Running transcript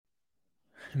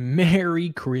Merry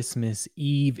Christmas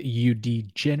Eve, you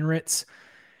degenerates.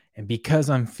 And because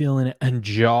I'm feeling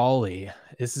jolly,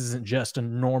 this isn't just a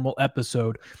normal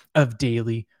episode of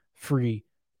Daily Free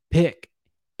Pick.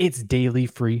 It's Daily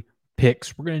Free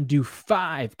Picks. We're going to do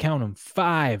count them,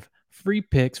 five free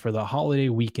picks for the holiday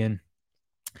weekend.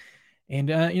 And,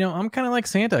 I'm kind of like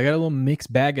Santa. I got a little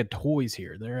mixed bag of toys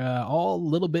here. They're all a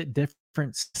little bit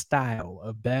different style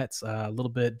of bets, a little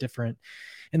bit different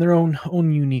in their own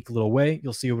unique little way.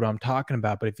 You'll see what I'm talking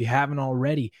about. But if you haven't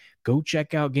already, go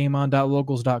check out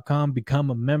gameon.locals.com, become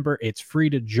a member. It's free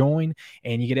to join,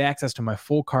 and you get access to my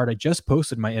full card. I just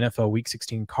posted my NFL Week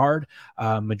 16 card,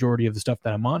 majority of the stuff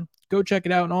that I'm on. Go check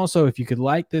it out. And also, if you could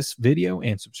like this video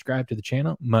and subscribe to the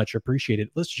channel, much appreciated.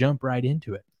 Let's jump right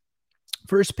into it.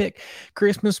 First pick,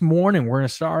 Christmas morning. We're going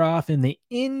to start off in the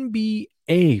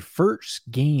NBA first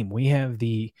game. We have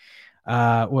the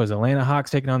Atlanta Hawks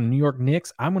taking on the New York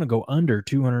Knicks. I'm going to go under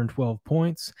 212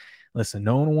 points. Listen,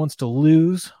 no one wants to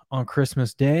lose on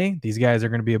Christmas Day. These guys are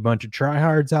going to be a bunch of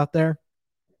tryhards out there.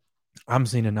 I'm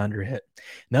seeing an under hit.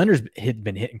 The under's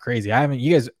been hitting crazy.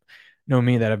 You guys know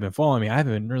me that have been following me. I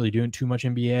haven't been really doing too much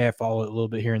NBA. I follow it a little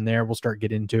bit here and there. We'll start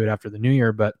getting into it after the new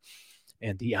year,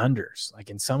 and the unders,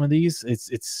 like in some of these,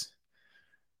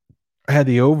 I had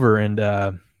the over and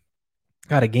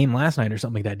got a game last night or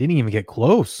something like that. Didn't even get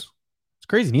close. It's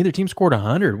crazy. Neither team scored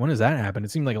 100. When does that happen?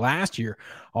 It seemed like last year,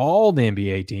 all the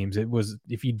NBA teams, it was,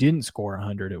 if you didn't score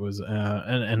 100, it was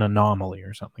an anomaly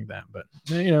or something like that. But,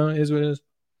 it is what it is.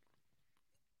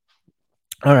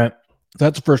 All right. So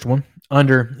that's the first one.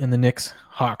 Under in the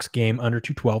Knicks-Hawks game, under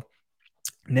 212.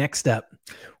 Next up,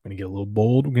 we're going to get a little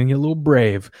bold. We're going to get a little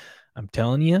brave. I'm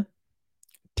telling you,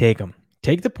 take them.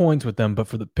 Take the points with them, but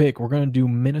for the pick, we're going to do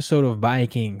Minnesota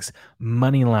Vikings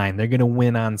money line. They're going to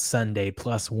win on Sunday,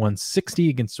 plus 160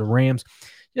 against the Rams.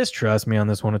 Just trust me on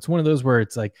this one. It's one of those where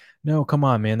it's like, no, come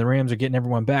on, man. The Rams are getting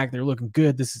everyone back. They're looking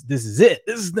good. This is it.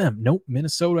 This is them. Nope.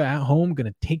 Minnesota at home,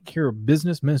 going to take care of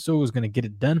business. Minnesota is going to get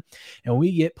it done, and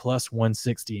we get plus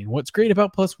 160. And what's great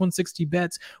about plus 160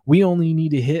 bets, we only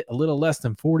need to hit a little less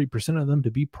than 40% of them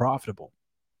to be profitable.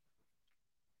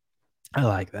 I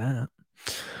like that.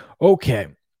 Okay,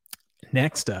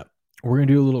 next up, we're going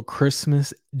to do a little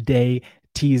Christmas Day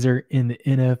teaser in the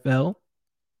NFL.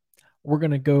 We're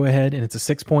going to go ahead, and it's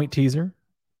a 6-point teaser,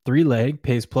 3-leg,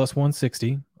 pays plus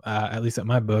 160, at least at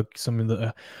my book. Some of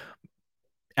the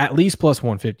at least plus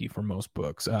 150 for most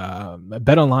books.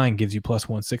 BetOnline gives you plus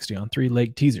 160 on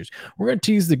 3-leg teasers. We're going to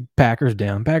tease the Packers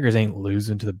down. Packers ain't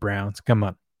losing to the Browns. Come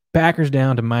on. Packers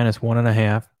down to minus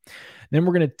 1.5. Then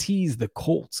we're going to tease the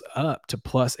Colts up to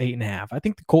plus 8.5. I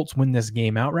think the Colts win this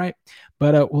game outright,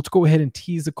 but let's go ahead and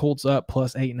tease the Colts up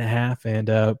plus 8.5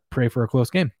 and pray for a close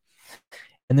game.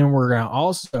 And then we're going to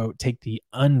also take the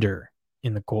under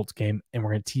in the Colts game, and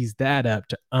we're going to tease that up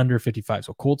to under 55.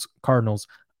 So Colts, Cardinals,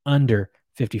 under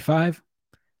 55,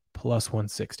 plus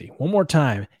 160. One more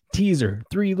time. Teaser,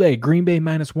 3-leg, Green Bay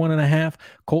minus 1.5,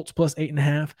 Colts plus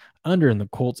 8.5, under in the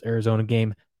Colts, Arizona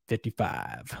game,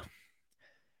 55.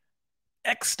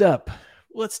 Next up,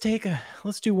 let's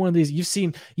do one of these.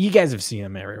 You guys have seen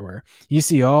them everywhere. You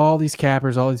see all these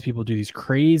cappers, all these people do these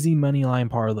crazy money line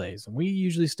parlays, and we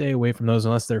usually stay away from those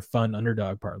unless they're fun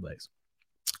underdog parlays,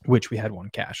 which we had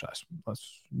one cash last.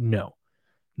 No,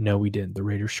 we didn't. The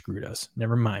Raiders screwed us.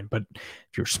 Never mind. But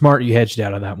if you're smart, you hedged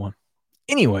out on that one.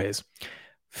 Anyways,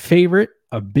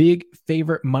 a big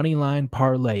favorite money line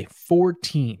parlay. 4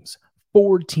 teams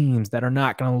that are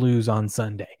not going to lose on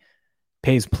Sunday.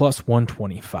 Pays plus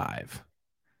 125.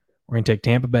 We're going to take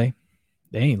Tampa Bay.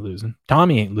 They ain't losing.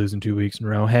 Tommy ain't losing 2 weeks in a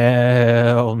row.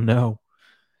 Hell no.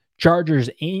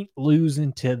 Chargers ain't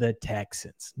losing to the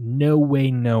Texans. No way,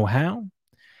 no how.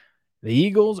 The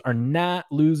Eagles are not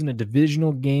losing a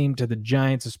divisional game to the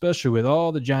Giants, especially with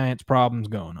all the Giants problems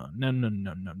going on.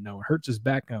 No. Hurts is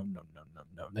back. No.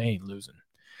 They ain't losing.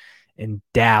 And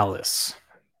Dallas,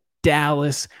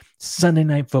 Sunday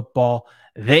Night Football,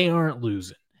 they aren't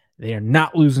losing. They are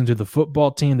not losing to the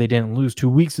football team. They didn't lose 2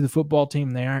 weeks to the football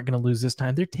team. They aren't going to lose this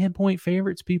time. They're 10-point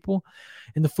favorites, people.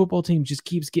 And the football team just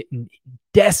keeps getting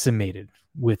decimated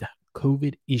with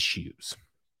COVID issues.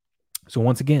 So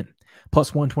once again,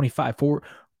 plus 125 for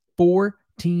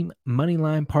 4-team money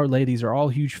line parlay. These are all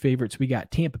huge favorites. We got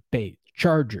Tampa Bay,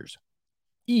 Chargers,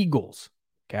 Eagles,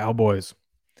 Cowboys.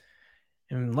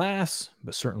 And last,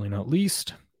 but certainly not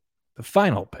least, the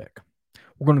final pick.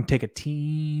 We're going to take a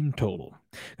team total.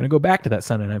 Going to go back to that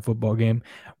Sunday Night Football game.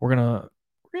 We're going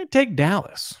to take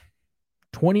Dallas.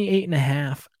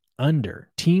 28.5 under.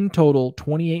 Team total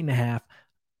 28.5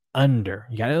 under.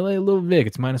 You got to lay a little vig.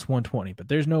 It's minus 120, but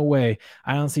there's no way.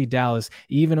 I don't see Dallas,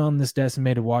 even on this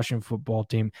decimated Washington football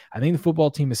team. I think the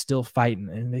football team is still fighting,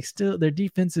 and their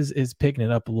defense is picking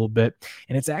it up a little bit.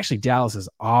 And it's actually Dallas's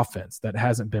offense that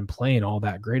hasn't been playing all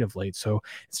that great of late. So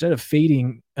instead of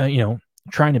fading,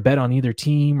 trying to bet on either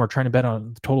team or trying to bet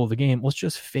on the total of the game, let's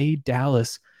just fade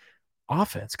Dallas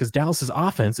offense, because Dallas's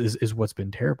offense is what's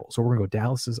been terrible. So we're gonna go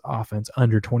Dallas's offense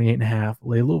under 28.5,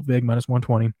 lay a little big, minus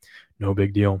 120. No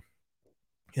big deal.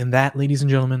 And that, ladies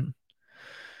and gentlemen,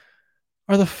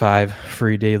 are the 5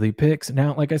 free daily picks.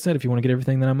 Now, like I said, if you want to get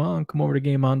everything that I'm on, come over to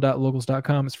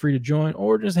gameon.locals.com. It's free to join,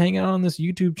 or just hang out on this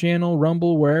YouTube channel,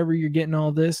 Rumble, wherever you're getting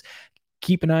all this.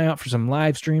 Keep an eye out for some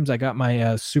live streams. I got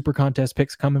my super contest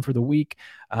picks coming for the week.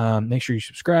 Make sure you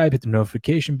subscribe, hit the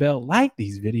notification bell, like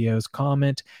these videos,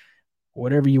 comment,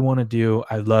 whatever you want to do.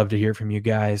 I'd love to hear from you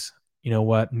guys. You know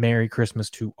what? Merry Christmas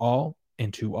to all,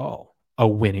 and to all, a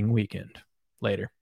winning weekend. Later.